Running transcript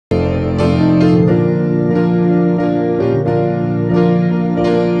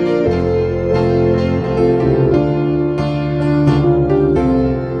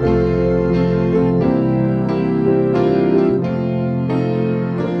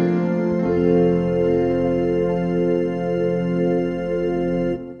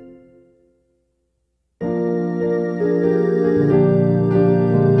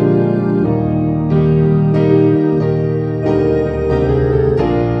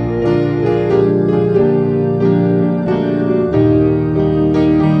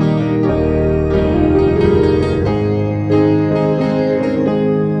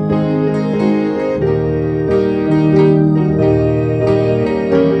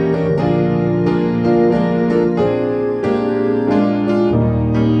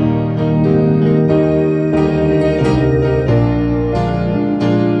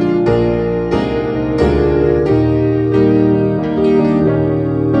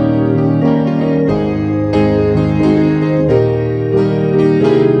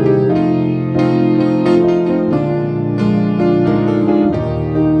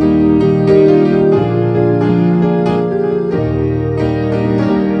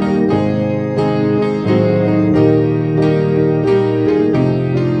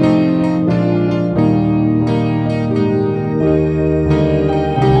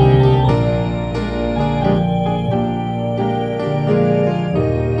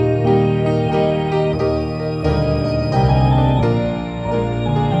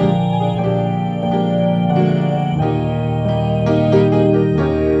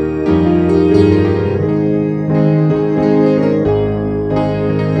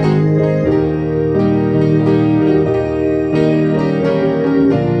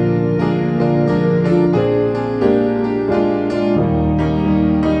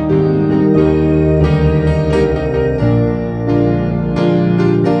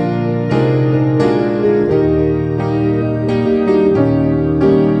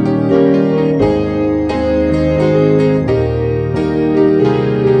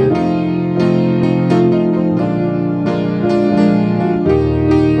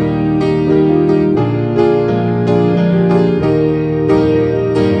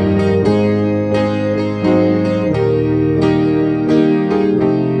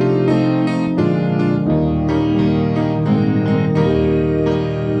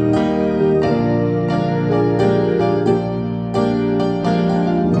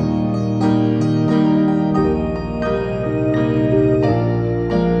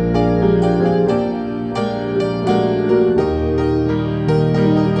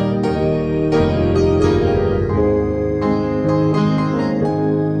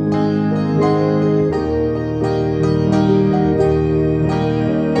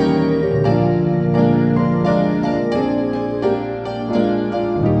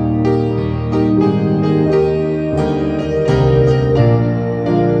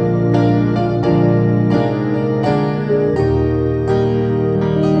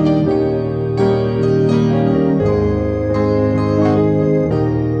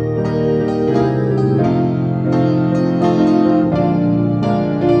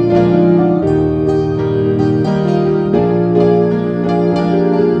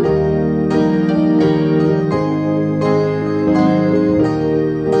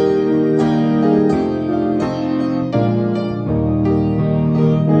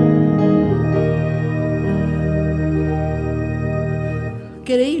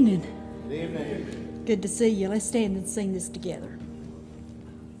good to see you. Let's stand and sing this together.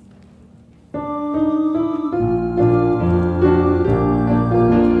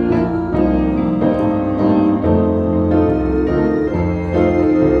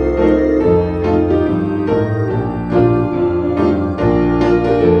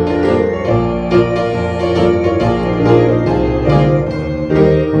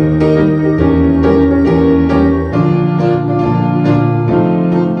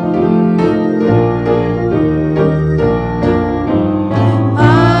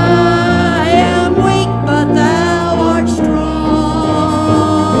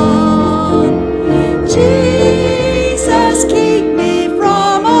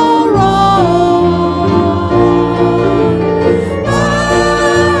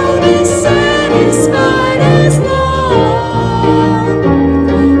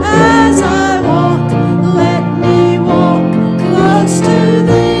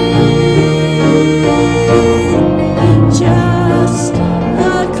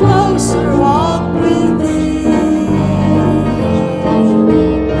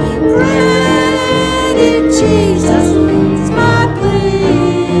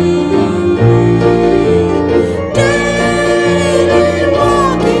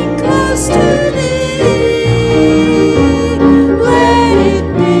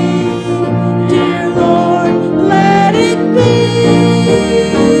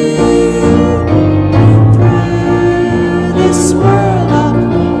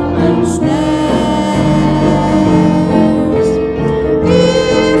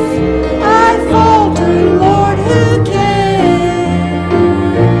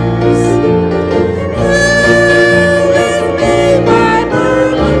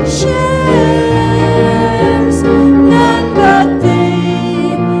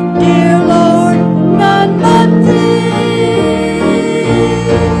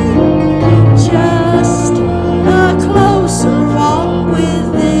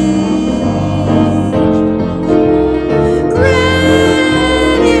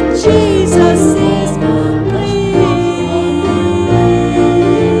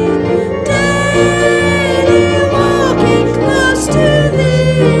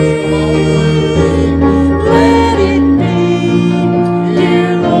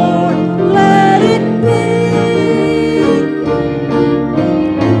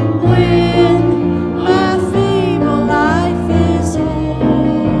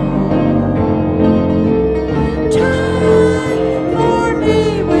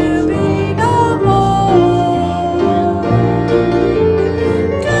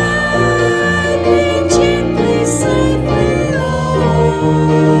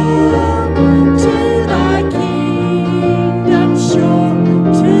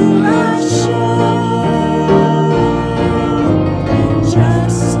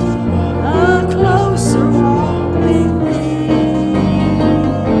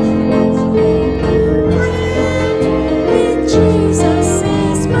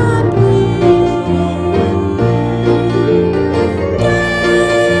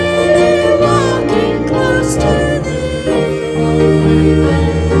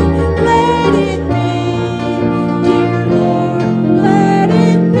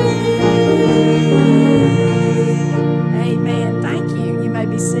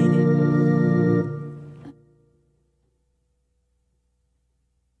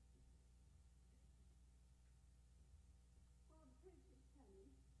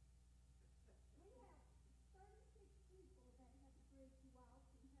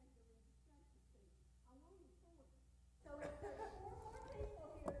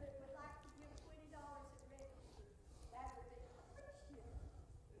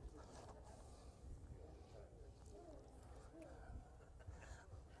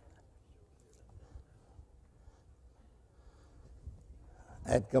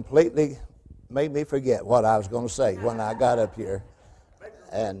 That completely made me forget what I was going to say when I got up here.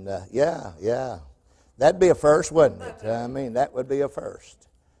 And yeah. That'd be a first, wouldn't it? I mean, that would be a first.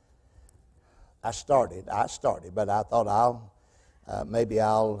 I started, but I thought maybe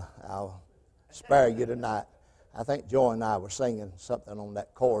I'll spare you tonight. I think Joy and I were singing something on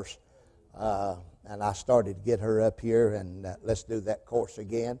that course, and I started to get her up here, and let's do that course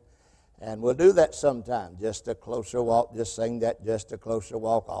again. And we'll do that sometime, just a closer walk, just sing that, just a closer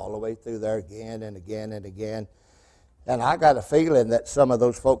walk, all the way through there again and again and again. And I got a feeling that some of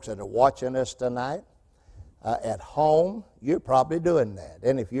those folks that are watching us tonight, at home, you're probably doing that.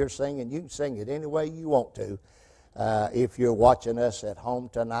 And if you're singing, you can sing it any way you want to. If you're watching us at home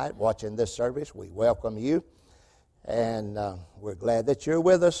tonight, watching this service, we welcome you. And we're glad that you're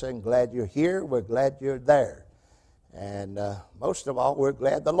with us and glad you're here. We're glad you're there. And most of all, we're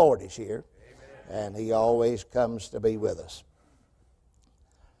glad the Lord is here. And He always comes to be with us.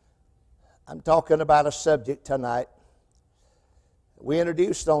 I'm talking about a subject tonight we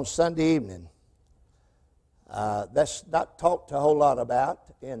introduced on Sunday evening. That's not talked a whole lot about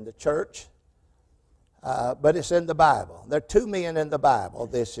in the church, but it's in the Bible. There are two men in the Bible.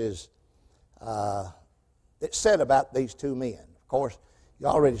 This is it's said about these two men. Of course, you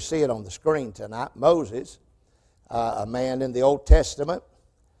already see it on the screen tonight. Moses, a man in the Old Testament,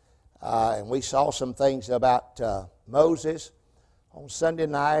 and we saw some things about Moses on Sunday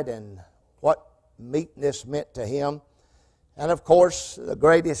night and what meekness meant to him. And of course, the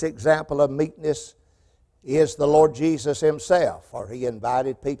greatest example of meekness is the Lord Jesus Himself, for He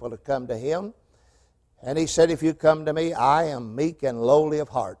invited people to come to Him. And He said, if you come to me, I am meek and lowly of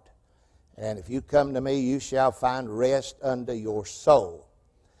heart. And if you come to me, you shall find rest unto your soul.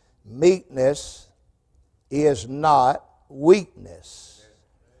 Meekness is not weakness.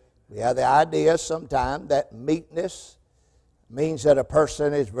 We have the idea sometimes that meekness means that a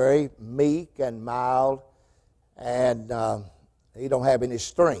person is very meek and mild and he don't have any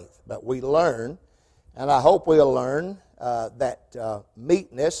strength. But we learn, and I hope we'll learn, that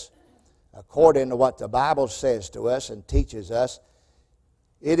meekness, according to what the Bible says to us and teaches us,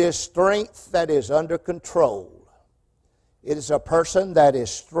 it is strength that is under control. It is a person that is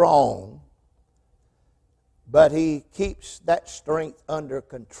strong, but he keeps that strength under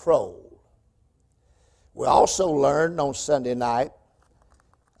control. We also learned on Sunday night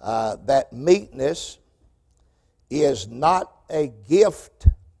that meekness is not a gift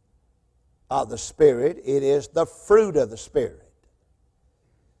of the Spirit. It is the fruit of the Spirit.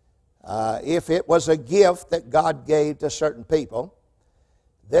 If it was a gift that God gave to certain people,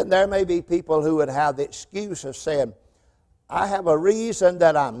 then there may be people who would have the excuse of saying, I have a reason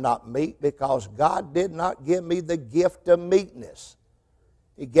that I'm not meek because God did not give me the gift of meekness.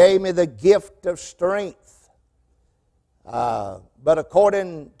 He gave me the gift of strength. But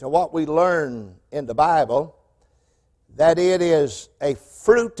according to what we learn in the Bible, that it is a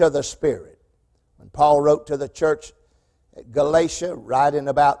fruit of the Spirit. When Paul wrote to the church at Galatia, writing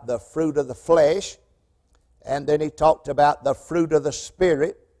about the fruit of the flesh, and then he talked about the fruit of the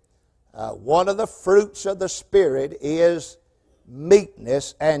Spirit. One of the fruits of the Spirit is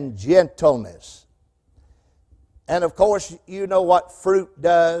meekness and gentleness. And of course, you know what fruit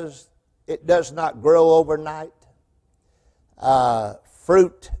does. It does not grow overnight.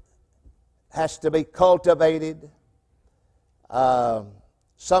 Fruit has to be cultivated.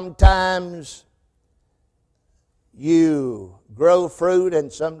 Sometimes you grow fruit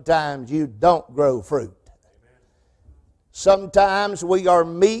and sometimes you don't grow fruit. Sometimes we are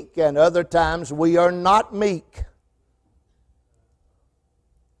meek and other times we are not meek.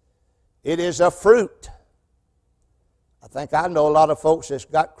 It is a fruit. I think I know a lot of folks that's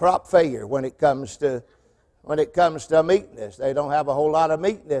got crop failure when it comes to meekness. They don't have a whole lot of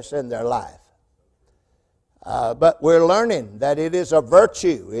meekness in their life. But we're learning that it is a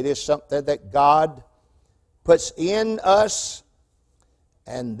virtue. It is something that God puts in us,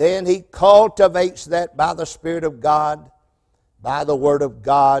 and then He cultivates that by the Spirit of God, by the Word of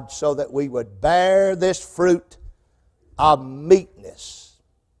God, so that we would bear this fruit of meekness.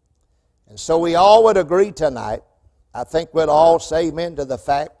 And so we all would agree tonight, I think we'd all say amen to the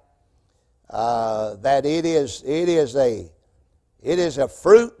fact that it is a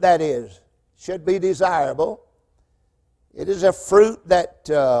fruit that should be desirable. It is a fruit that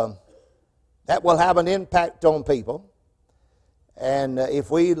will have an impact on people. And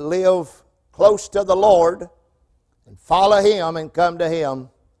if we live close to the Lord and follow Him and come to Him,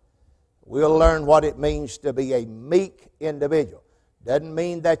 we'll learn what it means to be a meek individual. Doesn't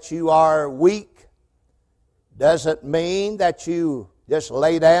mean that you are weak. Doesn't mean that you just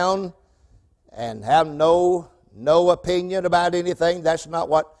lay down and have no opinion about anything. That's not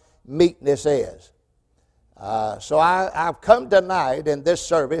what meekness is. So I've come tonight in this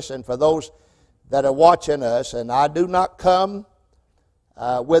service, and for those that are watching us, and I do not come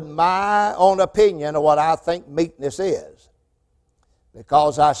with my own opinion of what I think meekness is.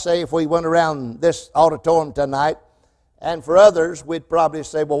 Because I say if we went around this auditorium tonight, and for others, we'd probably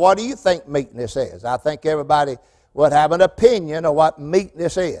say, well, what do you think meekness is? I think everybody would have an opinion of what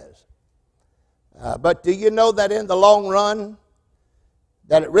meekness is. But do you know that in the long run,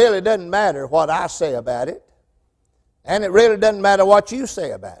 that it really doesn't matter what I say about it, and it really doesn't matter what you say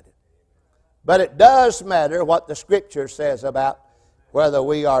about it. But it does matter what the Scripture says about whether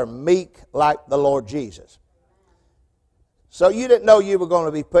we are meek like the Lord Jesus. So you didn't know you were going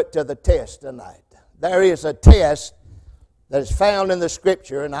to be put to the test tonight. There is a test that is found in the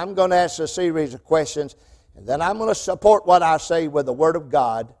Scripture, and I'm going to ask a series of questions, and then I'm going to support what I say with the Word of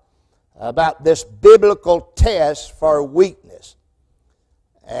God, about this biblical test for weakness.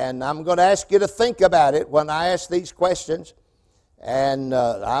 And I'm going to ask you to think about it when I ask these questions. And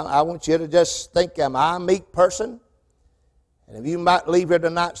I want you to just think, am I a meek person? And if you might leave here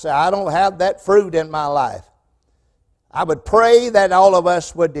tonight and say, I don't have that fruit in my life, I would pray that all of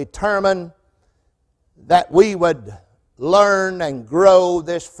us would determine that we would learn and grow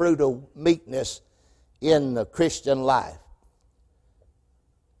this fruit of meekness in the Christian life.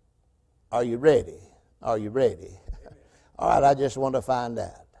 Are you ready? Are you ready? All right, I just want to find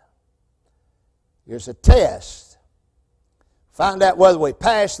out. Here's a test. Find out whether we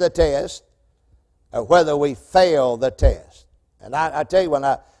pass the test or whether we fail the test. And I tell you, when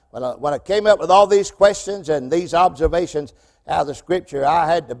I came up with all these questions and these observations out of the Scripture, I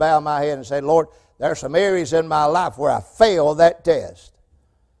had to bow my head and say, Lord, there are some areas in my life where I failed that test,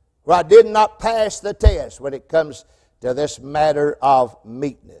 where I did not pass the test when it comes to this matter of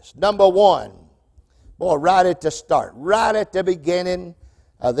meekness. Number one, boy, right at the start, right at the beginning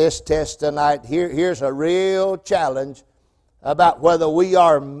of this test tonight, here's a real challenge about whether we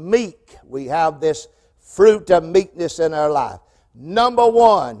are meek. We have this fruit of meekness in our life. Number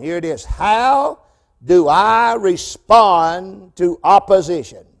one, here it is. How do I respond to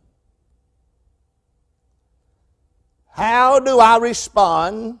opposition? How do I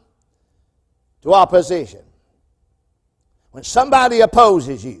respond to opposition? When somebody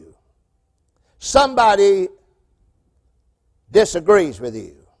opposes you, somebody disagrees with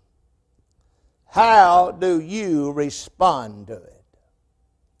you, how do you respond to it?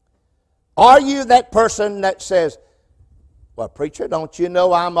 Are you that person that says, well, preacher, don't you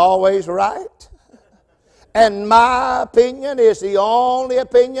know I'm always right? And my opinion is the only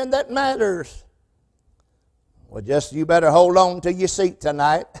opinion that matters. Well, just you better hold on to your seat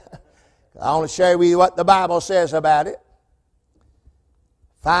tonight. I want to share with you what the Bible says about it.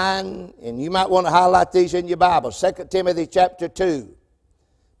 Fine, and you might want to highlight these in your Bible. 2 Timothy chapter 2,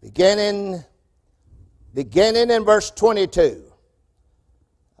 beginning in verse 22.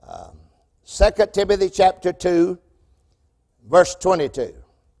 2 Timothy chapter 2, verse 22.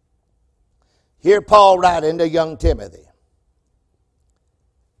 Here Paul writing to young Timothy.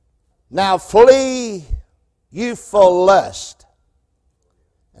 Now flee youthful lust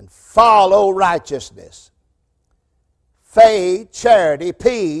and follow righteousness, faith, charity,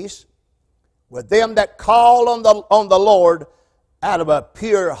 peace with them that call on the Lord out of a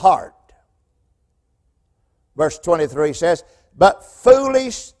pure heart. Verse 23 says, but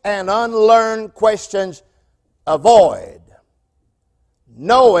foolish and unlearned questions avoid,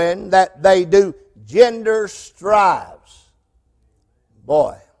 knowing that they do gender strives.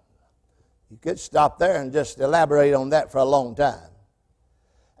 Boy, you could stop there and just elaborate on that for a long time.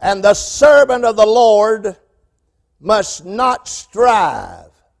 And the servant of the Lord must not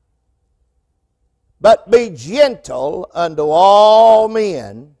strive, but be gentle unto all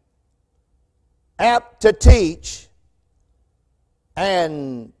men, apt to teach,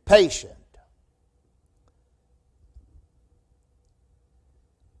 and patient.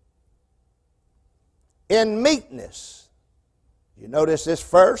 In meekness, you notice this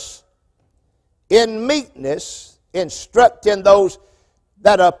verse? In meekness, instructing those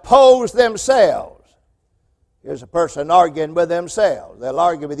that oppose themselves. Here's a person arguing with themselves. They'll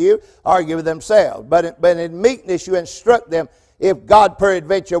argue with you, argue with themselves. But in meekness, you instruct them if God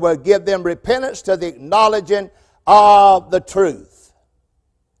peradventure will give them repentance to the acknowledging of the truth.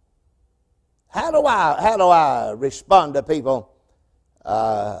 How do I respond to people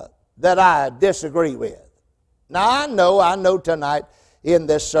that I disagree with? Now, I know tonight in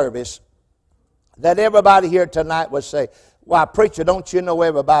this service that everybody here tonight would say, why, preacher, don't you know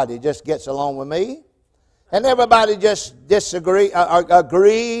everybody just gets along with me? And everybody just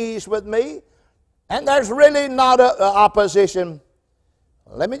agrees with me? And there's really not an opposition.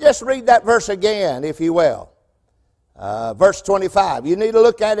 Let me just read that verse again, if you will. Verse 25. You need to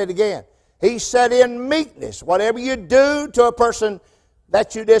look at it again. He said, in meekness, whatever you do to a person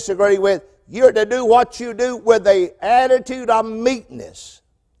that you disagree with, you're to do what you do with the attitude of meekness.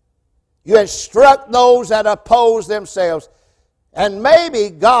 You instruct those that oppose themselves, and maybe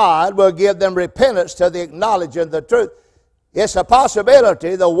God will give them repentance to the acknowledging of the truth. It's a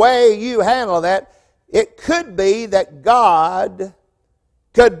possibility, the way you handle that, it could be that God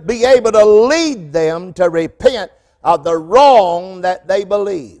could be able to lead them to repent of the wrong that they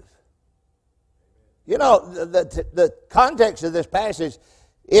believe. You know, the context of this passage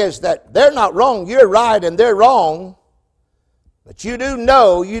is that they're not wrong, you're right and they're wrong. But you do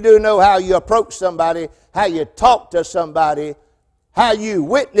know how you approach somebody, how you talk to somebody, how you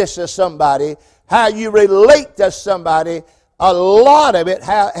witness to somebody, how you relate to somebody. A lot of it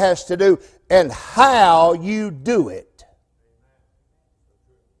has to do in how you do it.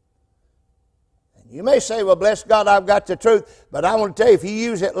 You may say, well, bless God, I've got the truth. But I want to tell you, if you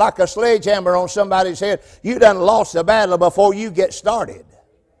use it like a sledgehammer on somebody's head, you done lost the battle before you get started.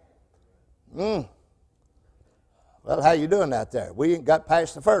 Well, how you doing out there? We ain't got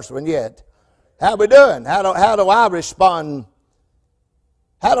past the first one yet. How we doing? How do I respond?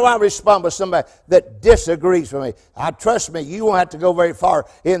 How do I respond with somebody that disagrees with me? Trust me, you won't have to go very far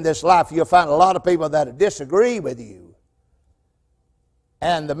in this life. You'll find a lot of people that disagree with you.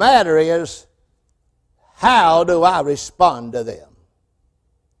 And the matter is, how do I respond to them?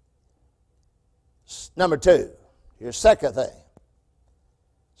 Number two, your second thing.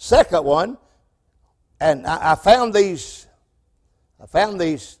 Second one, and I found these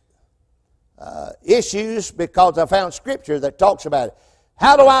issues because I found Scripture that talks about it.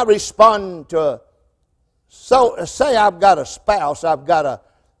 How do I respond to? So say I've got a spouse, I've got a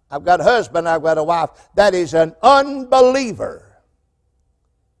husband, I've got a wife that is an unbeliever.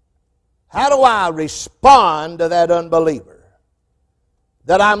 How do I respond to that unbeliever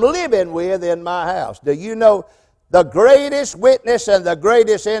that I'm living with in my house? Do you know the greatest witness and the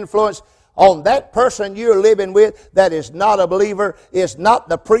greatest influence on that person you're living with that is not a believer is not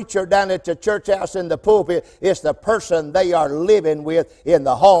the preacher down at the church house in the pulpit. It's the person they are living with in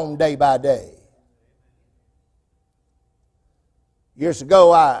the home day by day. Years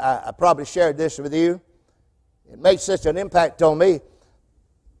ago, I probably shared this with you. It made such an impact on me.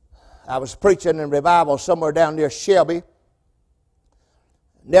 I was preaching in revival somewhere down near Shelby.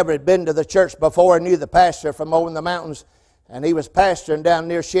 Never had been to the church before. I knew the pastor from over in the mountains, and he was pastoring down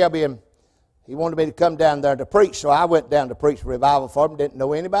near Shelby, and he wanted me to come down there to preach. So I went down to preach revival for him. Didn't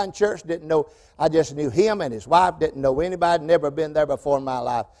know anybody in church. I just knew him and his wife. Didn't know anybody. Never been there before in my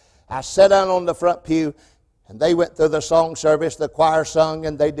life. I sat down on the front pew, and they went through the song service. The choir sung,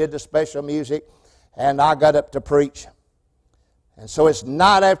 and they did the special music, and I got up to preach. And so it's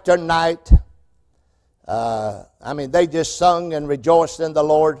night after night. They just sung and rejoiced in the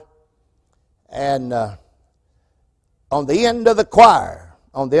Lord. And on the end of the choir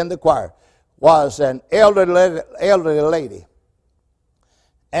was an elderly lady.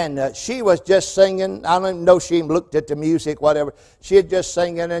 And she was just singing. I don't even know she even looked at the music, whatever. She was just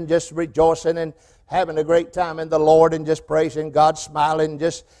singing and just rejoicing and having a great time in the Lord and just praising God, smiling,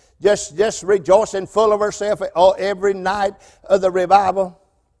 just rejoicing, full of herself every night of the revival.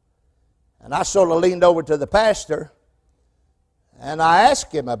 And I sort of leaned over to the pastor, and I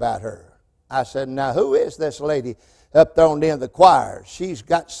asked him about her. I said, now, who is this lady up there on the end of the choir? She's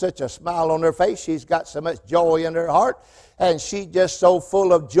got such a smile on her face. She's got so much joy in her heart, and she's just so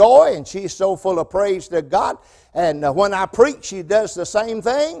full of joy, and she's so full of praise to God. And when I preach, she does the same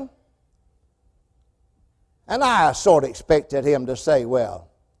thing. And I sort of expected him to say, well,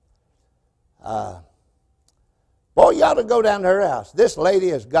 boy, you ought to go down to her house. This lady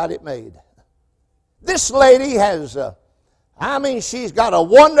has got it made. This lady has, she's got a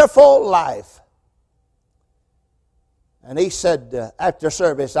wonderful life. And he said, after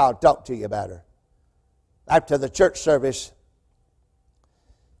service, I'll talk to you about her. After the church service,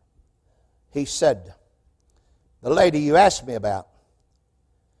 he said, the lady you asked me about,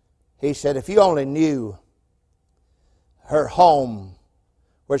 he said, if you only knew her home,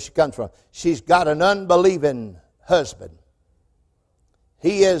 where she comes from. She's got an unbelieving husband.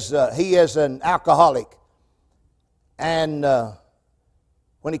 He is an alcoholic. And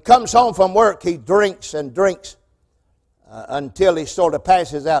when he comes home from work, he drinks and drinks until he sort of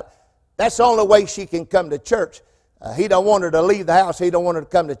passes out. That's the only way she can come to church. He don't want her to leave the house. He don't want her to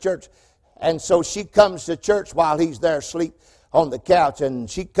come to church. And so she comes to church while he's there asleep on the couch. And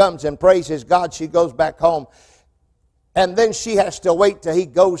she comes and praises God. She goes back home. And then she has to wait till he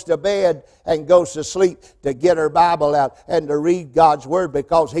goes to bed and goes to sleep to get her Bible out and to read God's Word,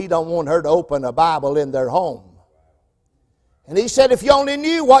 because he don't want her to open a Bible in their home. And he said, if you only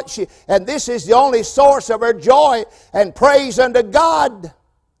knew and this is the only source of her joy and praise unto God.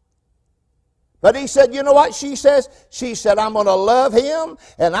 But he said, you know what she says? She said, I'm going to love him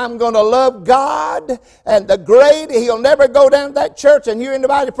and I'm going to love God. And he'll never go down to that church and hear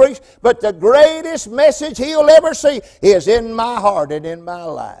anybody preach, but the greatest message he'll ever see is in my heart and in my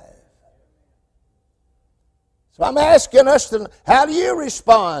life. So I'm asking us, how do you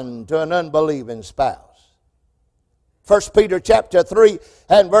respond to an unbelieving spouse? 1 Peter chapter 3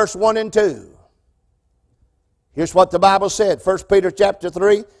 and verse 1 and 2. Here's what the Bible said. 1 Peter chapter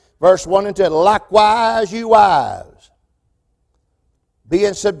 3. Verse 1 and 2, likewise you wives, be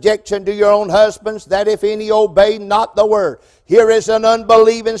in subjection to your own husbands, that if any obey not the word. Here is an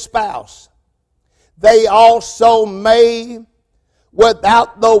unbelieving spouse. They also may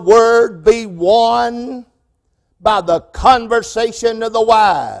without the word be won by the conversation of the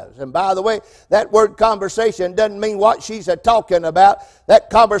wise. And by the way, that word conversation doesn't mean what she's talking about. That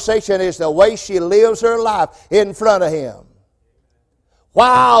conversation is the way she lives her life in front of him.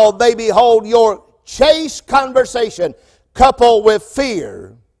 While they behold your chaste conversation coupled with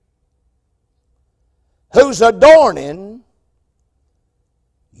fear, whose adorning,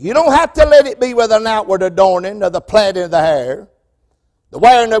 you don't have to let it be with an outward adorning of the plaiting of the hair, the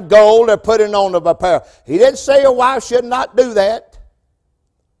wearing of gold or putting on of apparel. He didn't say a wife should not do that.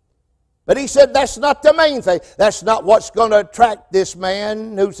 But he said that's not the main thing. That's not what's going to attract this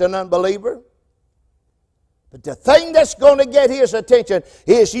man who's an unbeliever. But the thing that's going to get his attention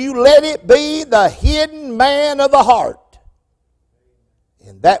is you let it be the hidden man of the heart,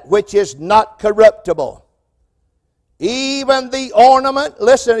 in that which is not corruptible. Even the ornament,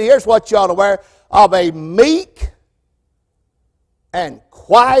 listen, here's what you ought to wear, of a meek and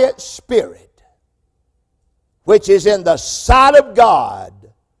quiet spirit, which is in the sight of God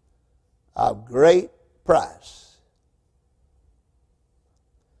of great price.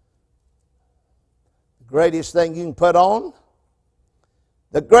 The greatest thing you can put on,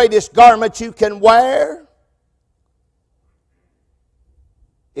 the greatest garment you can wear,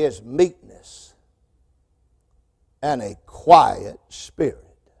 is meekness and a quiet spirit.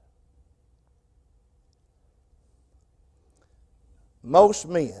 Most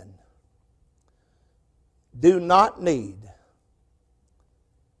men do not need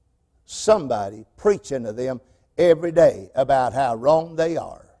somebody preaching to them every day about how wrong they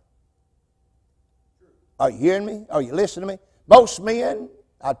are. Are you hearing me? Are you listening to me? Most men,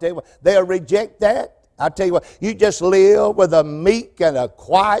 I'll tell you what, they'll reject that. I'll tell you what, you just live with a meek and a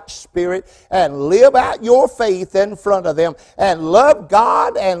quiet spirit and live out your faith in front of them and love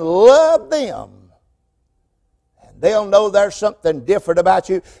God and love them. They'll know there's something different about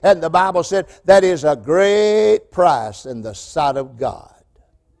you. And the Bible said that is a great price in the sight of God.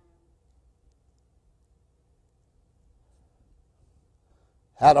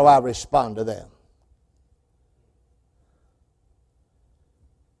 How do I respond to them?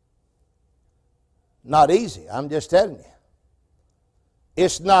 Not easy. I'm just telling you.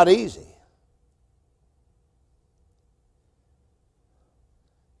 It's not easy.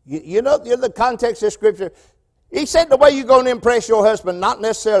 You know the context of Scripture. He said the way you're going to impress your husband, not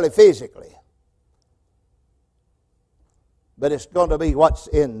necessarily physically, but it's going to be what's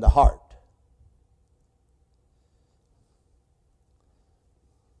in the heart.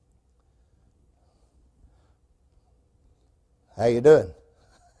 How you doing?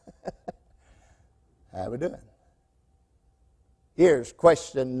 How we doing? Here's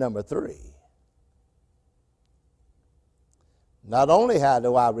question number 3. Not only how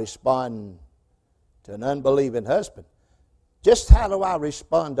do I respond to an unbelieving husband, just how do I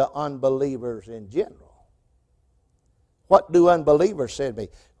respond to unbelievers in general? What do unbelievers say to me?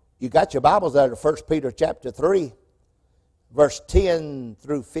 You got your Bibles there to 1 Peter chapter 3, verse 10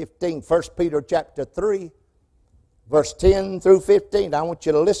 through 15. 1 Peter chapter 3, verse 10 through 15. I want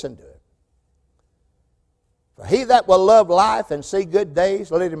you to listen to it. For he that will love life and see good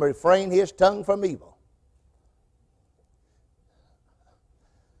days, let him refrain his tongue from evil.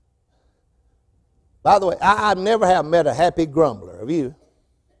 By the way, I never have met a happy grumbler. Have you?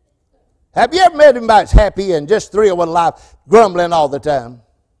 Have you ever met anybody that's happy and just thrilled with life, grumbling all the time?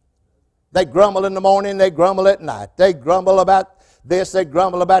 They grumble in the morning, they grumble at night. They grumble about this, they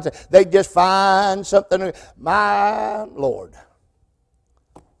grumble about that. They just find something. My Lord.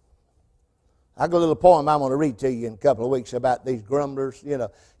 I got a little poem I'm going to read to you in a couple of weeks about these grumblers.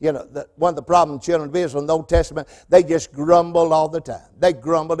 One of the problems children of Israel in the Old Testament, they just grumbled all the time. They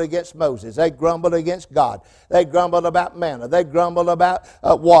grumbled against Moses. They grumbled against God. They grumbled about manna. They grumbled about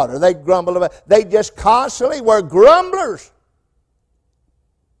water. They just constantly were grumblers.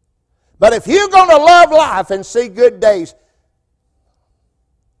 But if you're going to love life and see good days,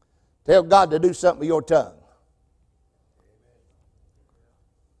 tell God to do something with your tongue.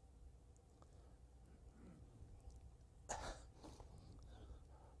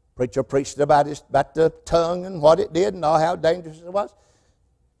 Preacher preached about the tongue and what it did and all how dangerous it was.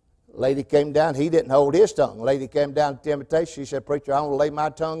 Lady came down. He didn't hold his tongue. Lady came down to invitation. She said, "Preacher, I want to lay my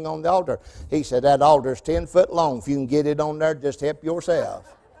tongue on the altar." He said, "That altar's 10 foot long. If you can get it on there, just help yourself."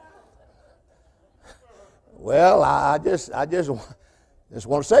 Well, I just want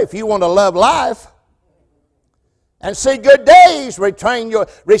to say, if you want to love life and see good days, restrain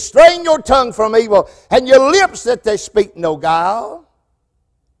your tongue from evil, and your lips that they speak no guile.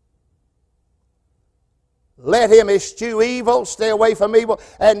 Let him eschew evil, stay away from evil,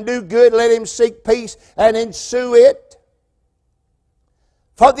 and do good. Let him seek peace and ensue it.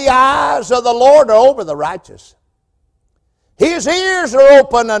 For the eyes of the Lord are over the righteous. His ears are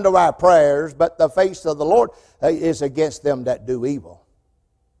open unto our prayers, but the face of the Lord is against them that do evil.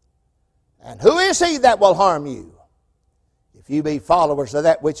 And who is he that will harm you, if you be followers of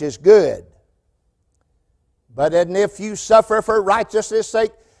that which is good? But and if you suffer for righteousness'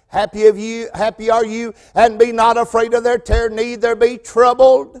 sake, happy are you, and be not afraid of their terror, neither be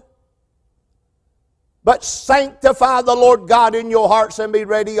troubled. But sanctify the Lord God in your hearts, and be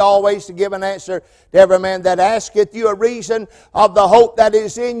ready always to give an answer to every man that asketh you a reason of the hope that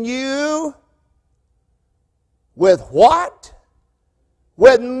is in you. With what?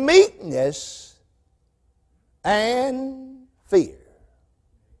 With meekness and fear.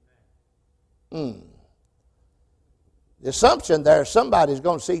 The assumption there, somebody's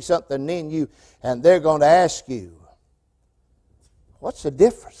going to see something in you, and they're going to ask you, what's the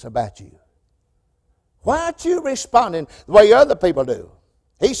difference about you? Why aren't you responding the way other people do?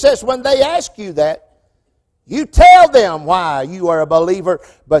 He says when they ask you that, you tell them why you are a believer,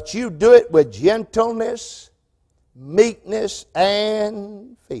 but you do it with gentleness, meekness,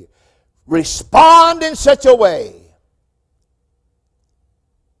 and fear. Respond in such a way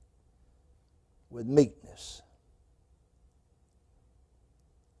with meekness.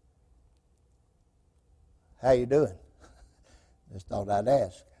 How you doing? Just thought I'd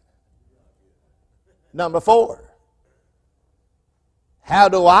ask. Number 4. How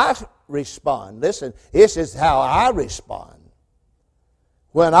do I respond? Listen, this is how I respond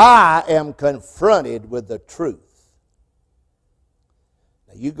when I am confronted with the truth.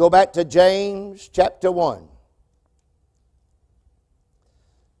 Now you go back to James chapter 1,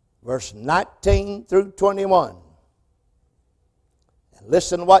 verse 19 through 21. And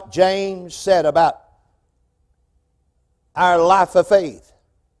listen what James said about our life of faith.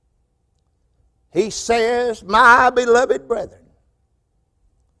 He says, my beloved brethren,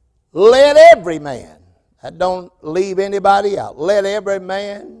 let every man, I don't leave anybody out, let every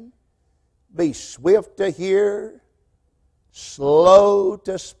man be swift to hear, slow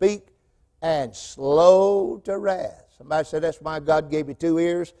to speak, and slow to wrath. Somebody said, that's why God gave you 2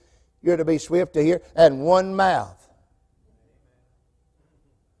 ears. You're to be swift to hear, and 1 mouth.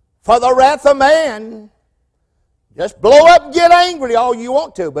 For the wrath of man, just blow up and get angry all you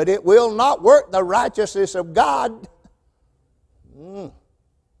want to, but it will not work the righteousness of God.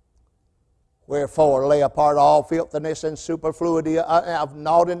 Wherefore lay apart all filthiness and superfluity of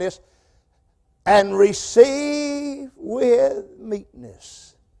naughtiness, and receive with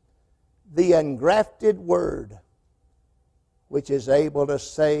meekness the engrafted word, which is able to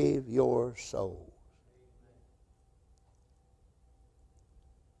save your soul.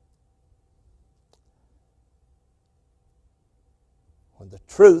 When the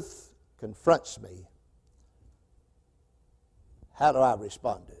truth confronts me, how do I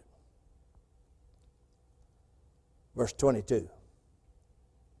respond to it? Verse 22.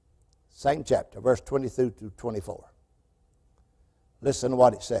 Same chapter, verse 22 to 24. Listen to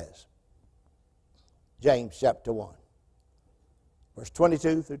what it says. James chapter 1, verse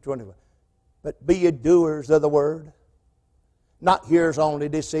 22 through 24. But be ye doers of the word, not hearers only,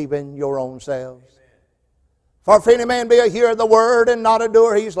 deceiving your own selves. For if any man be a hearer of the word and not a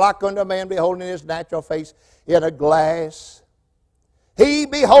doer, he is like unto a man beholding his natural face in a glass. He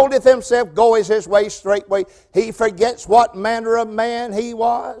beholdeth himself, goeth his way straightway. He forgets what manner of man he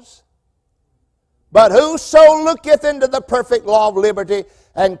was. But whoso looketh into the perfect law of liberty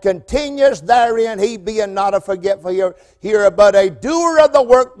and continues therein, he being not a forgetful hearer, but a doer of the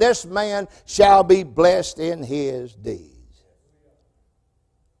work, this man shall be blessed in his deeds.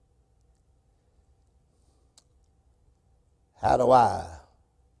 How do I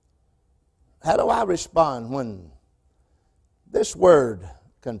respond when this word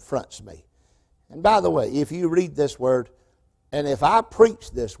confronts me? And by the way, if you read this word, and if I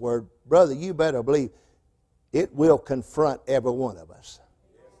preach this word, brother, you better believe it will confront every one of us.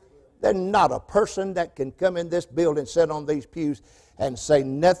 There's not a person that can come in this building, sit on these pews, and say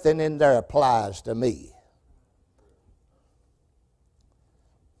nothing in there applies to me.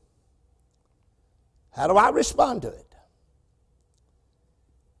 How do I respond to it?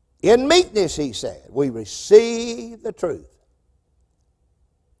 In meekness, he said, we receive the truth.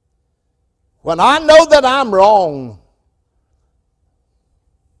 When I know that I'm wrong,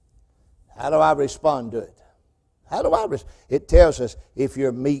 how do I respond to it? It tells us if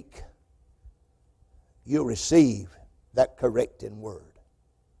you're meek, you'll receive that correcting word.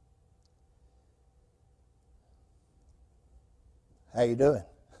 How you doing?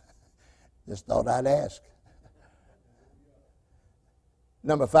 Just thought I'd ask.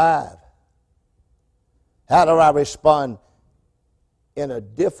 Number 5, how do I respond in a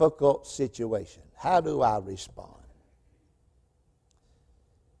difficult situation? How do I respond?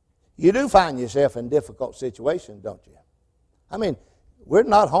 You do find yourself in difficult situations, don't you? I mean, we're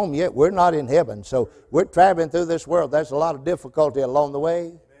not home yet. We're not in heaven. So we're traveling through this world. There's a lot of difficulty along the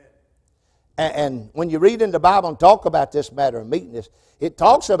way. And when you read in the Bible and talk about this matter of meekness, it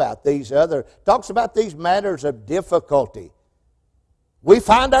talks about these matters of difficulty. We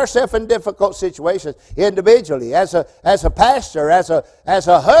find ourselves in difficult situations individually, as a pastor, as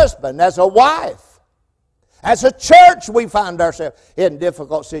a husband, as a wife. As a church, we find ourselves in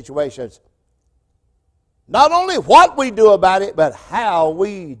difficult situations. Not only what we do about it, but how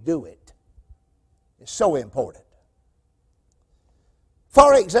we do it. It's so important.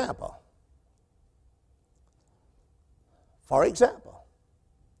 For example,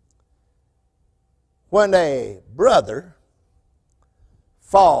 when a brother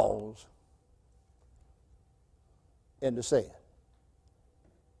falls into sin.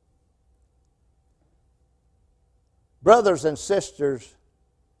 Brothers and sisters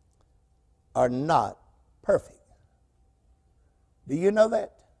are not perfect. Do you know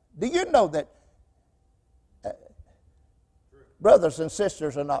that? Do you know that brothers and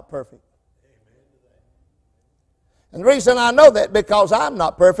sisters are not perfect? And the reason I know that because I'm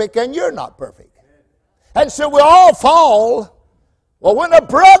not perfect and you're not perfect. And so we all fall. Well, when a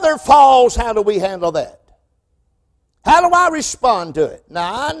brother falls, how do we handle that? How do I respond to it?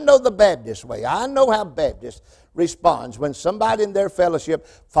 Now, I know the Baptist way. I know how Baptists responds when somebody in their fellowship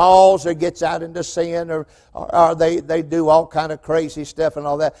falls or gets out into sin or they do all kind of crazy stuff and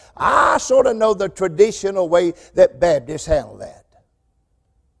all that. I sort of know the traditional way that Baptists handle that.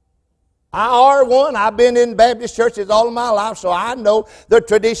 I've been in Baptist churches all of my life, so I know the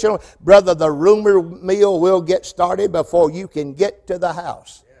traditional, brother, the rumor mill will get started before you can get to the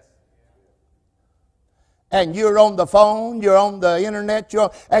house. And you're on the phone, you're on the internet,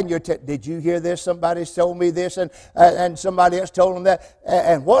 did you hear this? Somebody told me this, and somebody else told them that.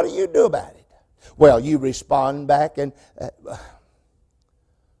 And what do you do about it? Well, you respond back and,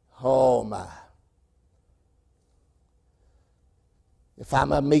 oh my. If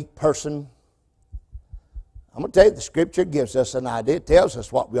I'm a meek person, I'm going to tell you the Scripture gives us an idea. It tells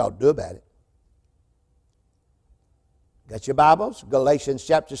us what we ought to do about it. Got your Bibles? Galatians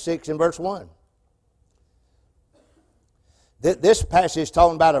chapter 6 and verse 1. This passage is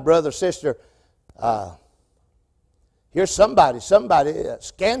talking about a brother or sister. Here's somebody,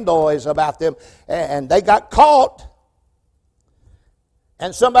 scandal is about them, and they got caught.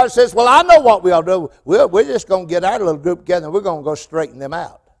 And somebody says, well, I know what we ought to do. We're just going to get our little group together and we're going to go straighten them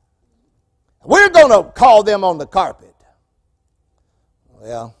out. We're going to call them on the carpet.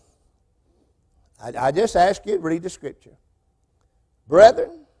 Well, I just ask you to read the Scripture.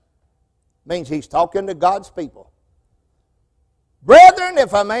 Brethren means he's talking to God's people. Brethren,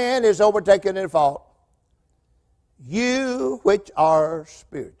 if a man is overtaken in fault, you which are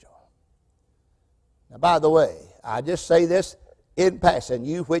spiritual. Now, by the way, I just say this in passing,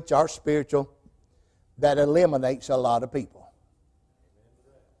 you which are spiritual, that eliminates a lot of people.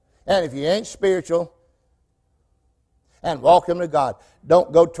 And if you ain't spiritual and walking with God,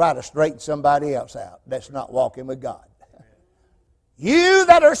 don't go try to straighten somebody else out. That's not walking with God. You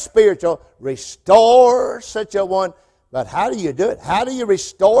that are spiritual, restore such a one. But how do you do it? How do you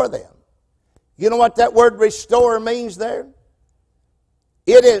restore them? You know what that word restore means there?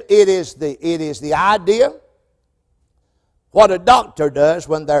 It is the idea what a doctor does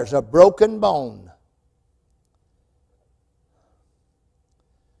when there's a broken bone.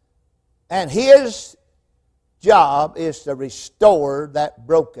 And his job is to restore that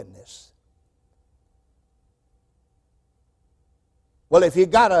brokenness. Well, if you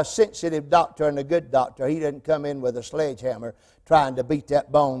got a sensitive doctor and a good doctor, he doesn't come in with a sledgehammer trying to beat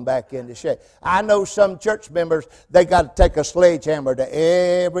that bone back into shape. I know some church members, they got to take a sledgehammer to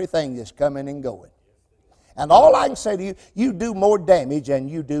everything that's coming and going. And all I can say to you, you do more damage than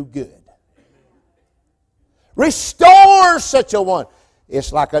you do good. Restore such a one.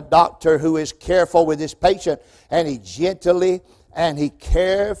 It's like a doctor who is careful with his patient, and he gently and he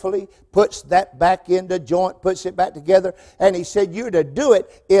carefully puts that back in the joint, puts it back together, and he said you're to do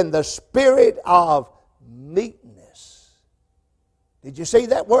it in the spirit of meekness. Did you see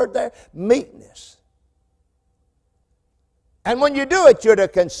that word there? Meekness. And when you do it, you're to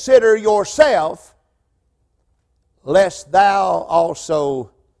consider yourself, lest thou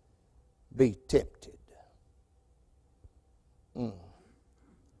also be tempted.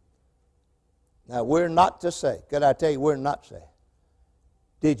 Now, we're not to say, could I tell you, we're not to say,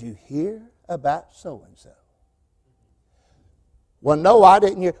 did you hear about so-and-so? Well, no, I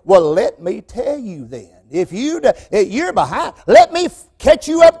didn't hear. Well, let me tell you then. If you're behind, let me catch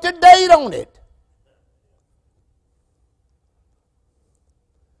you up to date on it.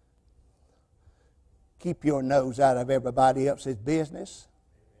 Keep your nose out of everybody else's business.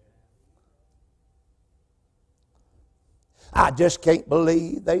 I just can't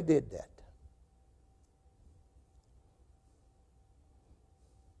believe they did that.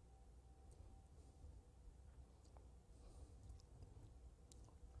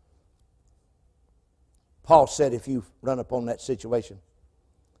 Paul said if you run upon that situation,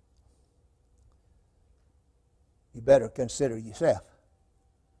 you better consider yourself.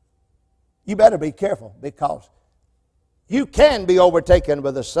 You better be careful, because you can be overtaken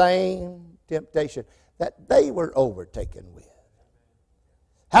with the same temptation that they were overtaken with.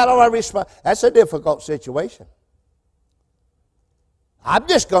 How do I respond? That's a difficult situation. I'm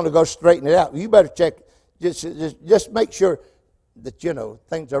just going to go straighten it out. You better check, just make sure that,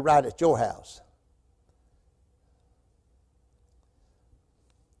 things are right at your house.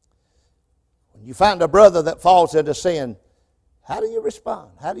 When you find a brother that falls into sin, how do you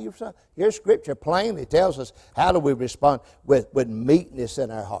respond? How do you respond? Your Scripture plainly tells us how do we respond with meekness in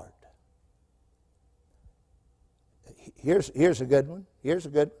our heart. Here's a good one. Here's a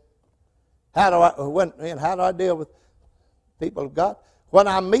good one. How do I deal with people of God? When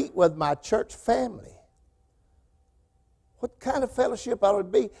I meet with my church family, what kind of fellowship ought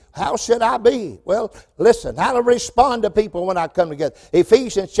it be? How should I be? Well, listen, how to respond to people when I come together.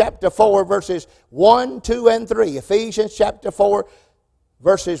 Ephesians chapter 4, verses 1, 2, and 3. Ephesians chapter 4,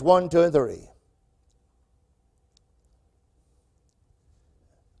 verses 1, 2, and 3.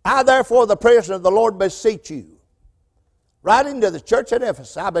 I, therefore, the prisoner of the Lord, beseech you, writing to the church at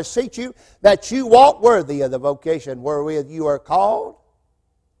Ephesus, I beseech you that you walk worthy of the vocation wherewith you are called.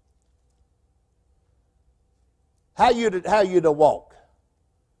 How you to walk?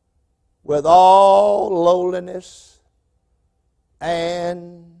 With all lowliness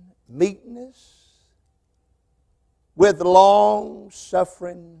and meekness, with long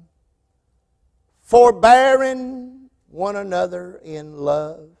suffering, forbearing one another in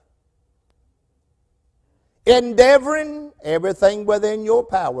love, endeavoring everything within your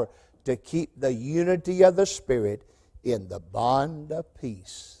power to keep the unity of the Spirit in the bond of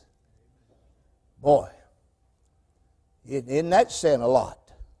peace. Boy, isn't that sin a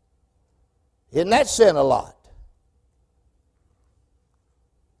lot? Isn't that sin a lot?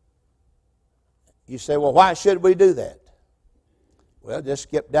 You say, well, why should we do that? Well, just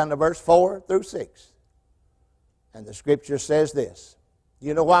skip down to verse 4 through 6. And the Scripture says this.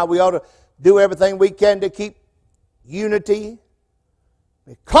 You know why we ought to do everything we can to keep unity?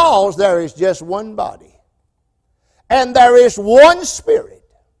 Because there is just one body. And there is one Spirit.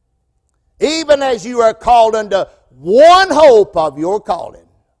 Even as you are called unto one hope of your calling.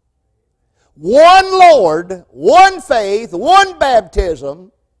 One Lord, one faith, one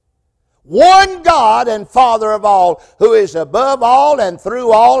baptism, one God and Father of all, who is above all and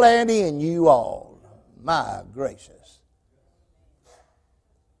through all and in you all. My gracious.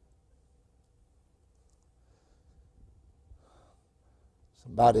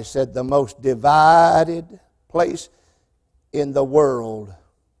 Somebody said the most divided place in the world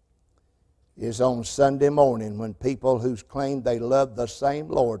is on Sunday morning, when people who claim they love the same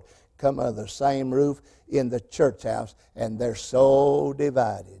Lord come under the same roof in the church house, and they're so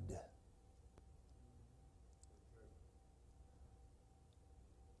divided.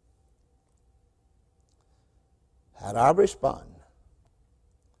 How do I respond?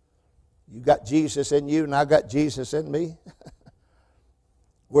 You got Jesus in you and I got Jesus in me.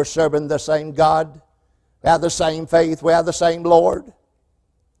 We're serving the same God. We have the same faith. We have the same Lord.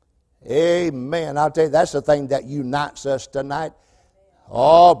 Amen. I'll tell you, that's the thing that unites us tonight.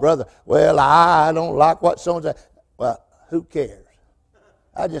 Oh, brother, well, I don't like what someone said. Well, who cares?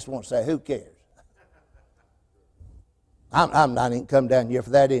 I just want to say, who cares? I didn't come down here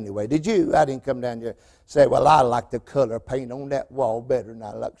for that anyway. Did you? I didn't come down here and say, well, I like the color paint on that wall better than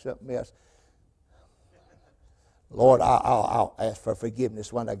I like something else. Lord, I'll ask for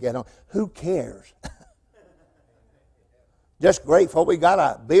forgiveness when I get home. Who cares? Just grateful we got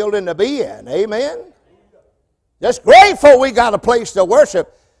a building to be in. Amen? Just grateful we got a place to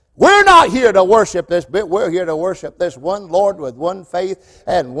worship. We're not here to worship this bit. We're here to worship this one Lord with one faith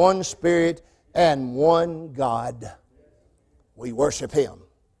and one Spirit and one God. We worship Him.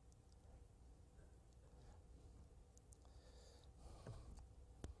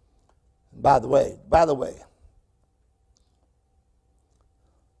 By the way,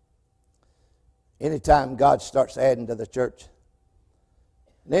 anytime God starts adding to the church,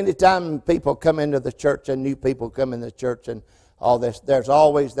 and anytime people come into the church and new people come in the church, and all this, there's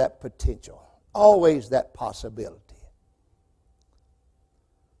always that potential, always that possibility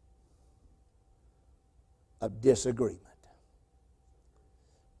of disagreement.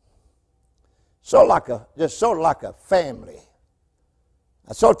 Just sort of like a family.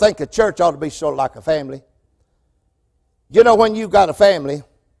 I sort of think a church ought to be sort of like a family. You know, when you've got a family,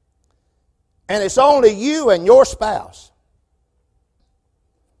 and it's only you and your spouse,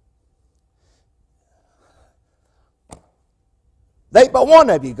 but one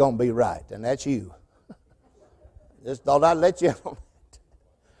of you going to be right, and that's you. Just thought I'd let you know.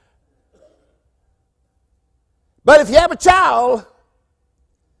 But if you have a child,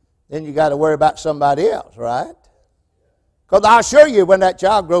 then you got to worry about somebody else, right? Because I assure you, when that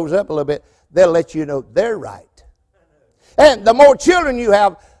child grows up a little bit, they'll let you know they're right. And the more children you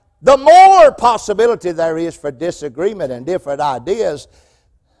have, the more possibility there is for disagreement and different ideas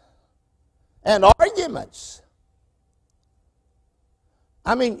and arguments.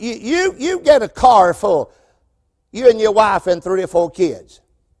 I mean, you get a car full, you and your wife and 3 or 4 kids.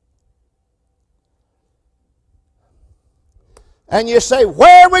 And you say,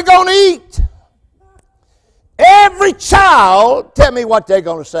 where are we going to eat? Every child, tell me what they're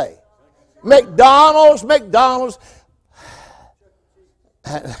going to say. McDonald's, McDonald's.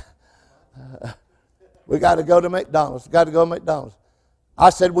 We got to go to McDonald's. Got to go to McDonald's. I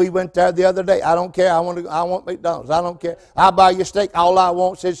said we went there the other day. I don't care. I want McDonald's. I don't care. I'll buy you steak. All I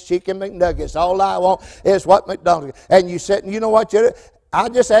want is chicken McNuggets. All I want is what McDonald's. And you said, you know what? I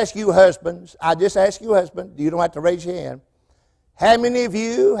just ask you husbands. You don't have to raise your hand. How many of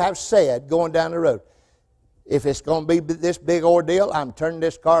you have said, going down the road, if it's going to be this big ordeal, I'm turning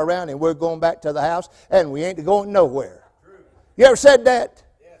this car around and we're going back to the house and we ain't going nowhere? You ever said that?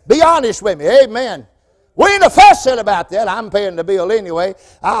 Yes. Be honest with me. Amen. We ain't fussing about that. I'm paying the bill anyway.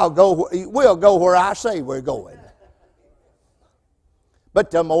 We'll go where I say we're going.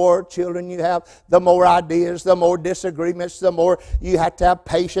 But the more children you have, the more ideas, the more disagreements, the more you have to have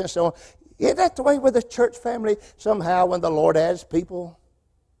patience. Isn't that the way with the church family? Somehow when the Lord adds people,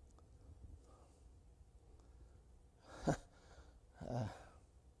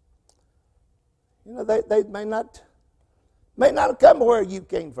 they may not have come where you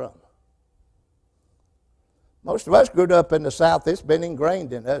came from. Most of us grew up in the South. It's been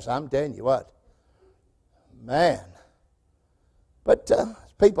ingrained in us. I'm telling you what. Man. But as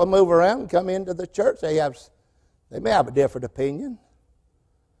people move around and come into the church, they may have a different opinion.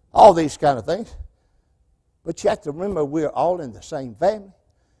 All these kind of things. But you have to remember we're all in the same family.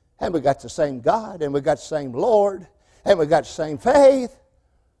 And we got the same God. And we got the same Lord. And we got the same faith.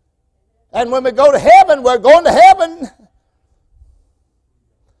 And when we go to heaven, we're going to heaven.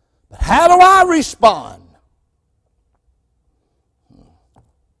 But how do I respond?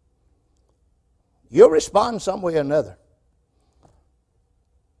 You'll respond some way or another.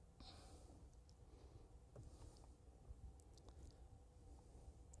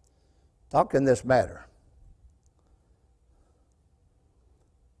 Talking this matter.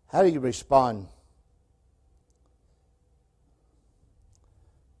 How do you respond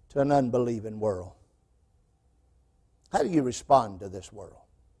to an unbelieving world? How do you respond to this world?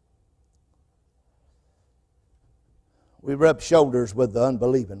 We rub shoulders with the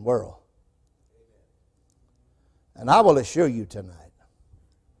unbelieving world. And I will assure you tonight,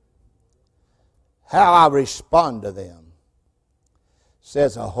 how I respond to them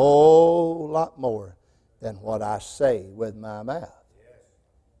says a whole lot more than what I say with my mouth.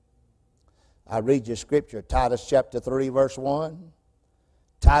 I read you scripture, Titus chapter 3, verse 1.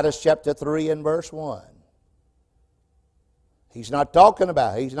 Titus chapter 3 and verse 1. He's not talking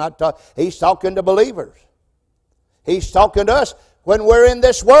about, he's talking to believers. He's talking to us when we're in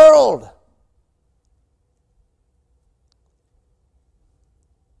this world.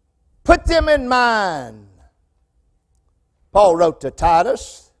 Put them in mind. Paul wrote to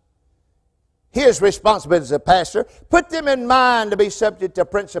Titus, his responsibility as a pastor, put them in mind to be subject to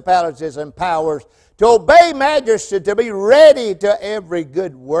principalities and powers, to obey majesty, to be ready to every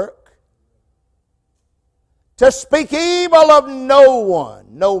good work, to speak evil of no one,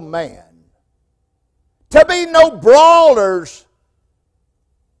 no man, to be no brawlers,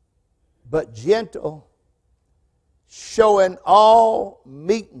 but gentle, showing all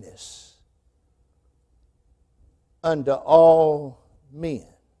meekness unto all men.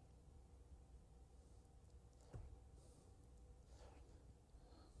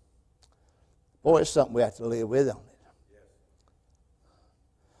 Boy, it's something we have to live with on it.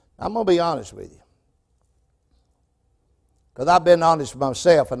 I'm going to be honest with you. Because I've been honest with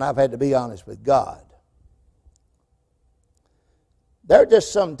myself and I've had to be honest with God. There are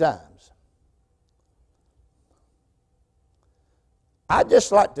just some times I'd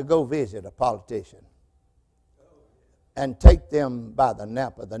just like to go visit a politician and take them by the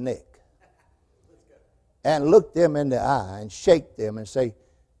nape of the neck and look them in the eye and shake them and say,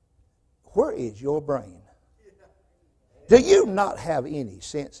 where is your brain? Do you not have any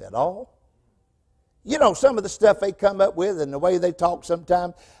sense at all? You know, some of the stuff they come up with and the way they talk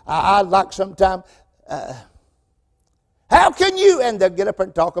sometimes, I like sometimes, how can you, and they'll get up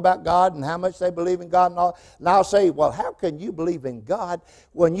and talk about God and how much they believe in God and all, and I'll say, well, how can you believe in God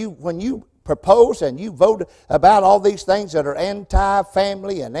when you propose and you vote about all these things that are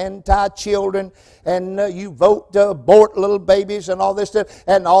anti-family and anti-children, and you vote to abort little babies and all this stuff,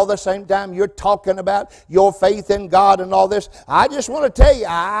 and all the same time you're talking about your faith in God and all this. I just want to tell you,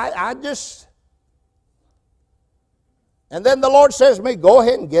 and then the Lord says to me, go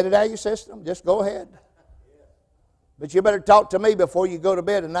ahead and get it out of your system. Just go ahead. But you better talk to me before you go to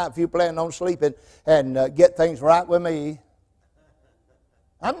bed tonight if you plan on sleeping and get things right with me.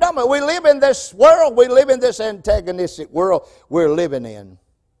 I'm talking about, we live in this world. We live in this antagonistic world we're living in.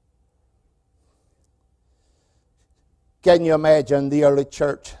 Can you imagine the early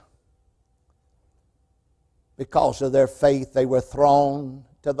church? Because of their faith, they were thrown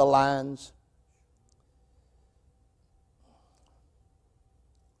to the lions.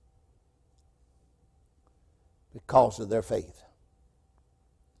 Because of their faith.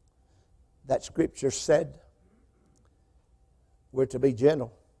 That scripture said we're to be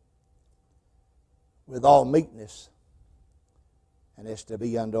gentle with all meekness, and it's to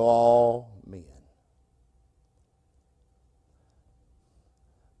be unto all men.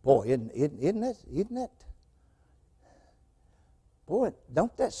 Boy, isn't that? Boy,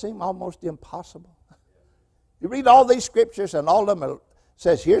 don't that seem almost impossible? You read all these scriptures, and all of them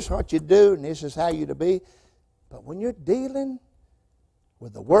says, here's what you do, and this is how you're to be. But when you're dealing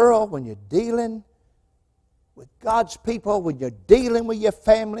with the world, when you're dealing with God's people, when you're dealing with your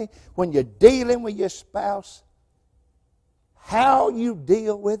family, when you're dealing with your spouse, how you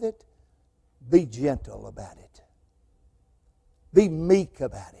deal with it, be gentle about it. Be meek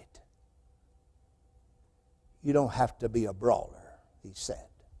about it. You don't have to be a brawler, he said.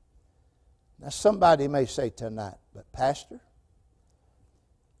 Now somebody may say tonight, but Pastor,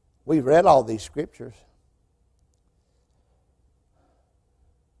 we've read all these scriptures.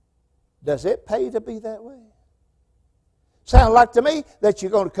 Does it pay to be that way? Sounds like to me that you're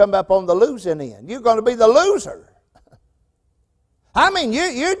going to come up on the losing end. You're going to be the loser. I mean,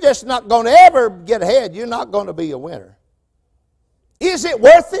 you're just not going to ever get ahead. You're not going to be a winner. Is it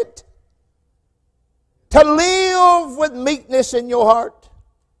worth it to live with meekness in your heart?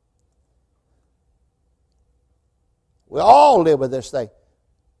 We all live with this thing.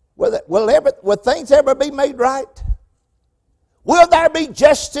 Will things ever be made right? Will there be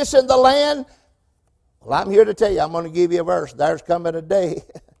justice in the land? Well, I'm here to tell you, I'm going to give you a verse. There's coming a day.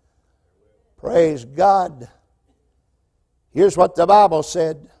 Praise God. Here's what the Bible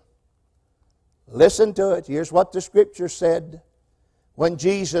said. Listen to it. Here's what the Scripture said. When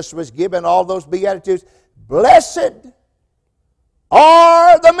Jesus was given all those Beatitudes, blessed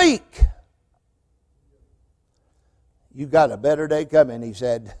are the meek. You got a better day coming, he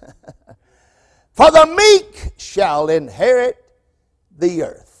said. For the meek shall inherit the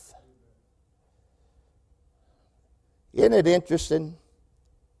earth. Isn't it interesting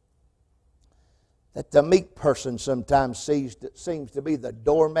that the meek person sometimes seems to be the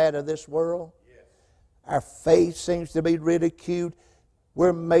doormat of this world? Yes. Our faith seems to be ridiculed.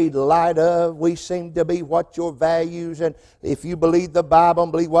 We're made light of. We seem to be what your values, and if you believe the Bible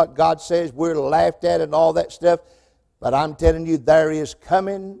and believe what God says, we're laughed at and all that stuff. But I'm telling you, there is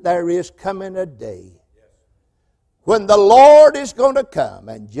coming a day when the Lord is going to come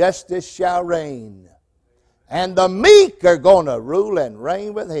and justice shall reign. And the meek are going to rule and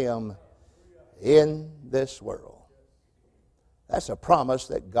reign with Him in this world. That's a promise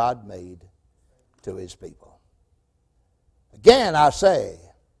that God made to His people. Again, I say,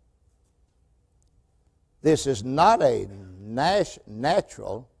 this is not a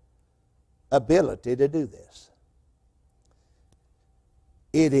natural ability to do this.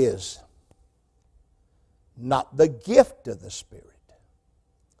 It is not the gift of the Spirit,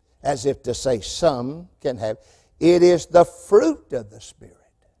 as if to say some can have. It is the fruit of the Spirit.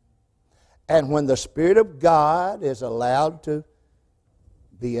 And when the Spirit of God is allowed to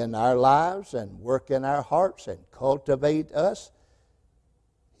be in our lives and work in our hearts and cultivate us,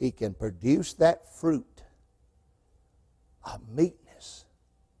 He can produce that fruit of meekness.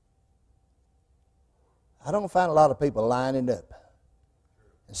 I don't find a lot of people lining up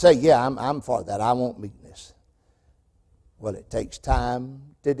and say, yeah, I'm for that. I want meekness. Well, it takes time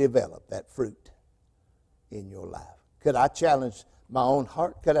to develop that fruit in your life. Could I challenge my own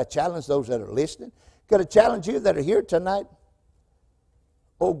heart? Could I challenge those that are listening? Could I challenge you that are here tonight?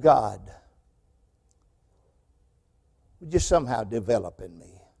 Oh God, would you somehow develop in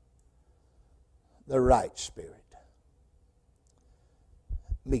me the right spirit?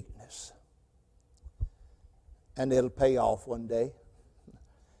 Meekness. And it'll pay off one day.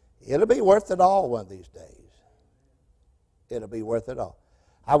 It'll be worth it all one of these days. It'll be worth it all.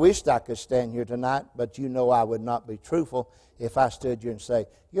 I wished I could stand here tonight, but you know I would not be truthful if I stood here and say,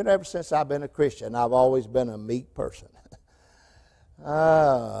 you know, ever since I've been a Christian, I've always been a meek person.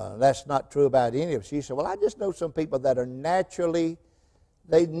 That's not true about any of us. You say, well, I just know some people that are naturally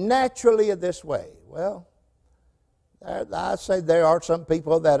are this way. Well, I say there are some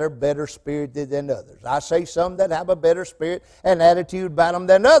people that are better spirited than others. I say some that have a better spirit and attitude about them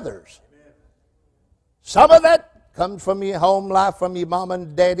than others. Amen. Some of that comes from your home life, from your mom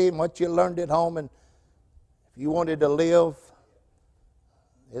and daddy and what you learned at home. And if you wanted to live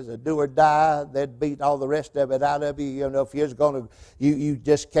as a do or die, they'd beat all the rest of it out of you. You know, if you're going to, you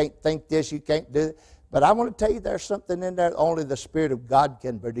just can't think this, you can't do it. But I want to tell you there's something in there only the Spirit of God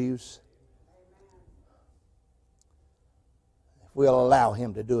can produce. We'll allow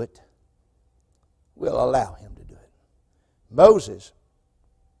Him to do it. We'll allow Him to do it. Moses,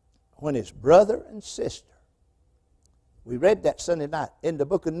 when his brother and sister, we read that Sunday night in the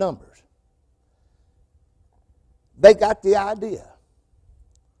book of Numbers, they got the idea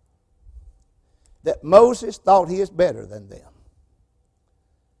that Moses thought he is better than them.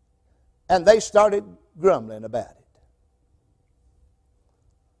 And they started grumbling about it.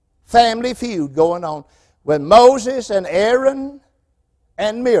 Family feud going on with Moses and Aaron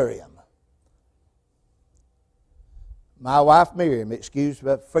and Miriam. My wife Miriam,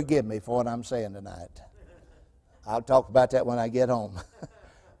 forgive me for what I'm saying tonight. I'll talk about that when I get home.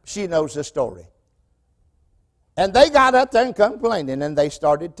 She knows the story. And they got up there and complaining, and they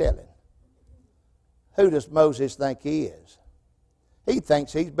started telling. Who does Moses think he is? He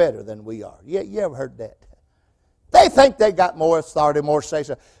thinks he's better than we are. You ever heard that? They think they got more authority, more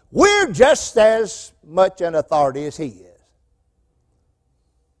say-so. We're just as much an authority as he is.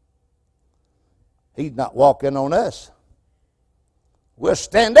 He's not walking on us. We'll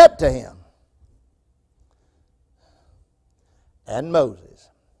stand up to him. And Moses.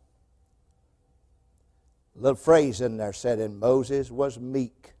 A little phrase in there said, and Moses was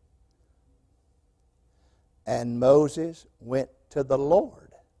meek. And Moses went to the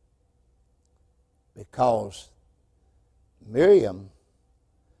Lord. Because Miriam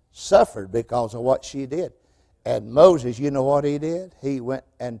suffered because of what she did. And Moses, you know what he did? He went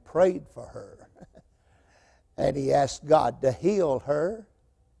and prayed for her. And he asked God to heal her.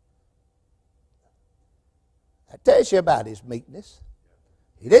 That tells you about his meekness.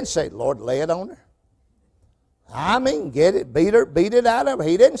 He didn't say, Lord, lay it on her. I mean, get it, beat it out of her.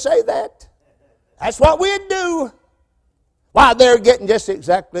 He didn't say that. That's what we'd do. Why, they're getting just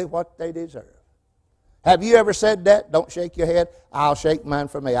exactly what they deserve. Have you ever said that? Don't shake your head. I'll shake mine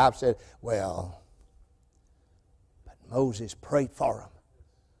for me. I've said, well, but Moses prayed for him.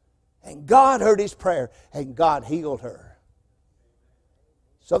 And God heard his prayer, and God healed her.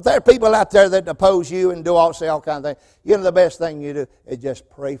 So if there are people out there that oppose you and say all kinds of things, you know the best thing you do is just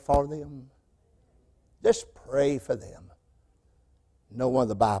pray for them. Just pray for them. No one of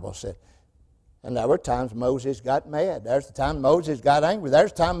the Bible said. And there were times Moses got mad. There's the time Moses got angry.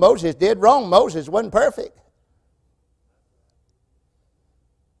 There's the time Moses did wrong. Moses wasn't perfect.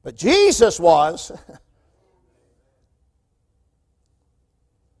 But Jesus was.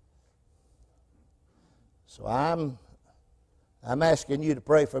 So I'm asking you to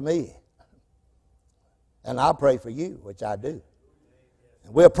pray for me. And I'll pray for you, which I do.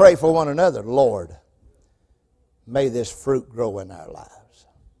 And we'll pray for one another. Lord, may this fruit grow in our lives.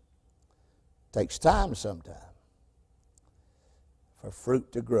 Takes time sometimes for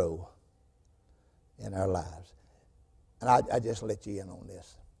fruit to grow in our lives. And I just let you in on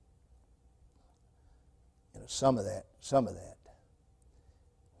this. You know, some of that,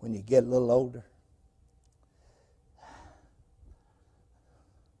 when you get a little older,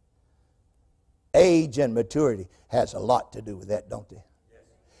 age and maturity has a lot to do with that, don't they?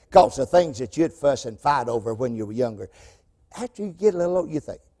 Because the things that you'd fuss and fight over when you were younger, after you get a little older, you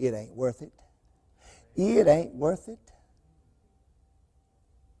think, it ain't worth it. It ain't worth it.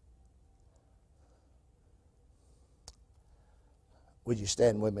 Would you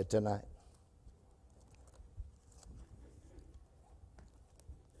stand with me tonight?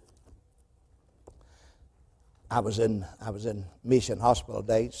 I was in Mission Hospital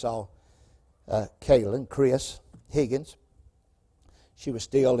today, saw Kaylin, Chris Higgins. She was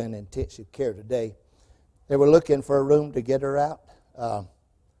still in intensive care today. They were looking for a room to get her out.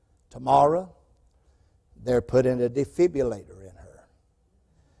 tomorrow they're putting a defibrillator in her.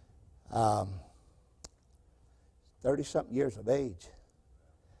 30-something years of age.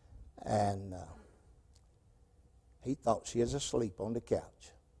 And he thought she was asleep on the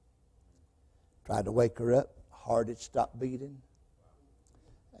couch. Tried to wake her up. Heart had stopped beating.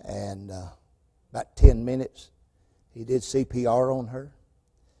 And about 10 minutes, he did CPR on her.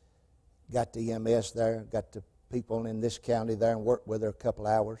 Got the EMS there, got the people in this county there and worked with her a couple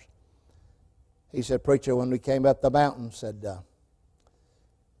hours. He said, "Preacher, when we came up the mountain," said,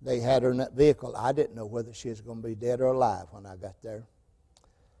 they had her in that vehicle. I didn't know whether she was going to be dead or alive when I got there.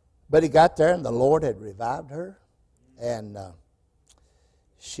 But he got there and the Lord had revived her. And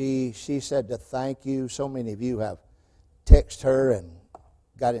she said to thank you. So many of you have texted her and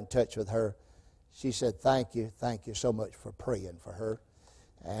got in touch with her. She said, thank you so much for praying for her.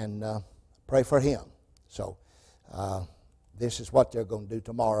 And pray for him. So this is what they're going to do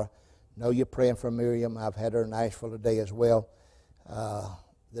tomorrow. Know you're praying for Miriam. I've had her in Nashville today as well.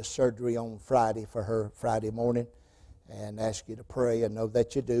 The surgery on Friday for her Friday morning. And ask you to pray, and know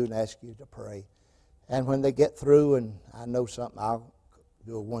that you do, and ask you to pray. And when they get through and I know something, I'll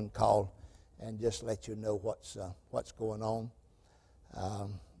do a one call and just let you know what's going on.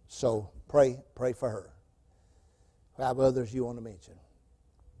 So pray for her. Have others you want to mention?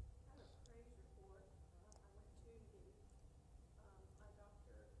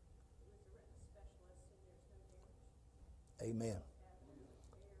 Amen.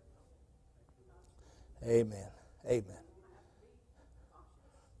 Amen. Amen.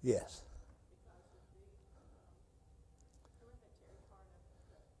 Yes.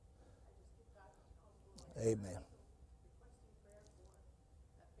 Amen.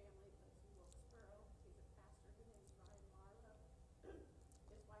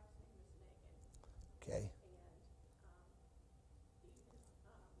 Okay.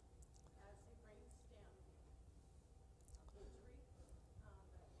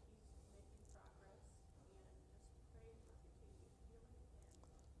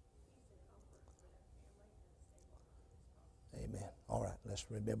 Amen. All right, let's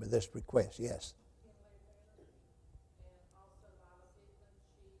remember this request. Yes.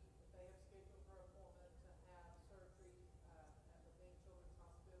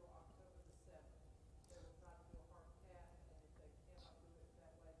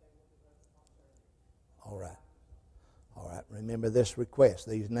 All right. All right. Remember this request,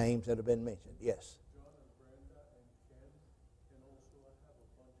 these names that have been mentioned. Yes. John and Brenda and Ken, and also I have a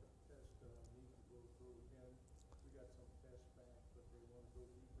bunch of tests that I need to go through again. We got some tests back, but they want to go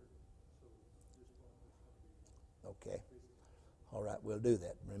deeper, so this one is going to be. Okay. All right, we'll do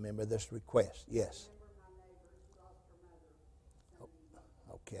that. Remember this request. Yes.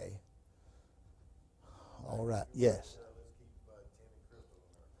 Okay. All right. Yes.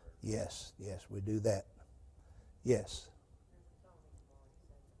 Yes. Yes, we do that. Yes.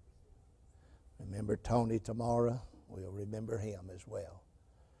 Remember Tony tomorrow. We'll remember him as well.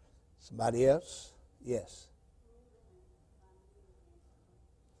 Somebody else? Yes.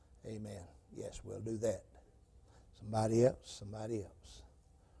 Amen. Yes, we'll do that. Somebody else? Somebody else.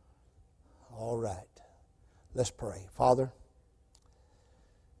 All right. Let's pray. Father,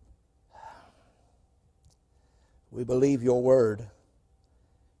 we believe your word.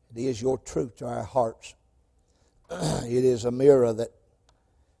 It is your truth to our hearts. It is a mirror that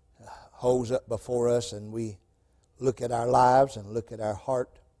holds up before us, and we look at our lives and look at our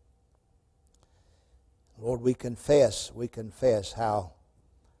heart. Lord, we confess how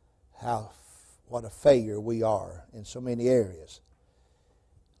what a failure we are in so many areas.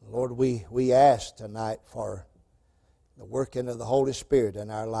 Lord, we ask tonight for the working of the Holy Spirit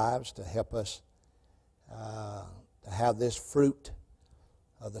in our lives to help us to have this fruit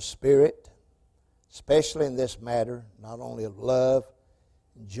of the Spirit, especially in this matter, not only of love,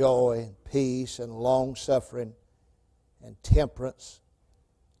 and joy, and peace, and long-suffering, and temperance,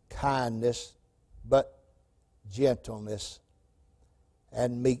 kindness, but gentleness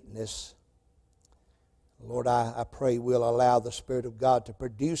and meekness. Lord, I pray we'll allow the Spirit of God to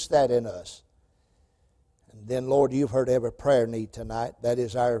produce that in us. And then, Lord, you've heard every prayer need tonight. That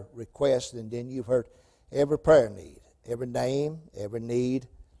is our request. And then you've heard every prayer need, every name, every need,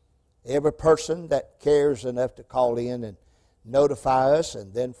 every person that cares enough to call in and notify us.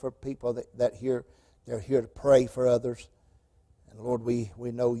 And then for people that hear, they're here to pray for others. And Lord, we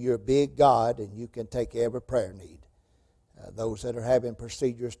know you're a big God and you can take every prayer need. Those that are having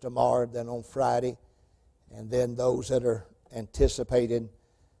procedures tomorrow, then on Friday, and then those that are anticipating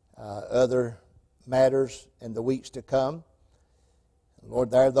other matters in the weeks to come.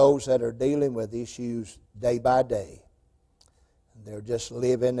 Lord, there are those that are dealing with issues day by day. They're just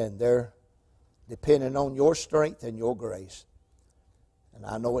living and they're depending on your strength and your grace. And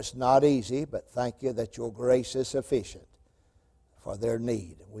I know it's not easy, but thank you that your grace is sufficient for their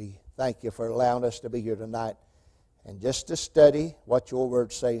need. We thank you for allowing us to be here tonight and just to study what your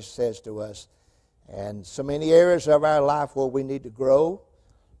word says to us. And so many areas of our life where we need to grow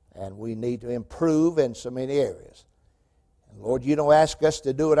and we need to improve in so many areas. And Lord, you don't ask us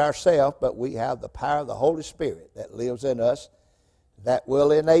to do it ourselves, but we have the power of the Holy Spirit that lives in us that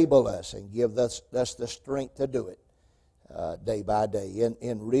will enable us and give us the strength to do it day by day.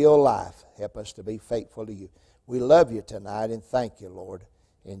 In real life, help us to be faithful to you. We love you tonight and thank you, Lord,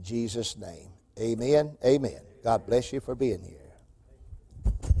 in Jesus' name. Amen. Amen. God bless you for being here.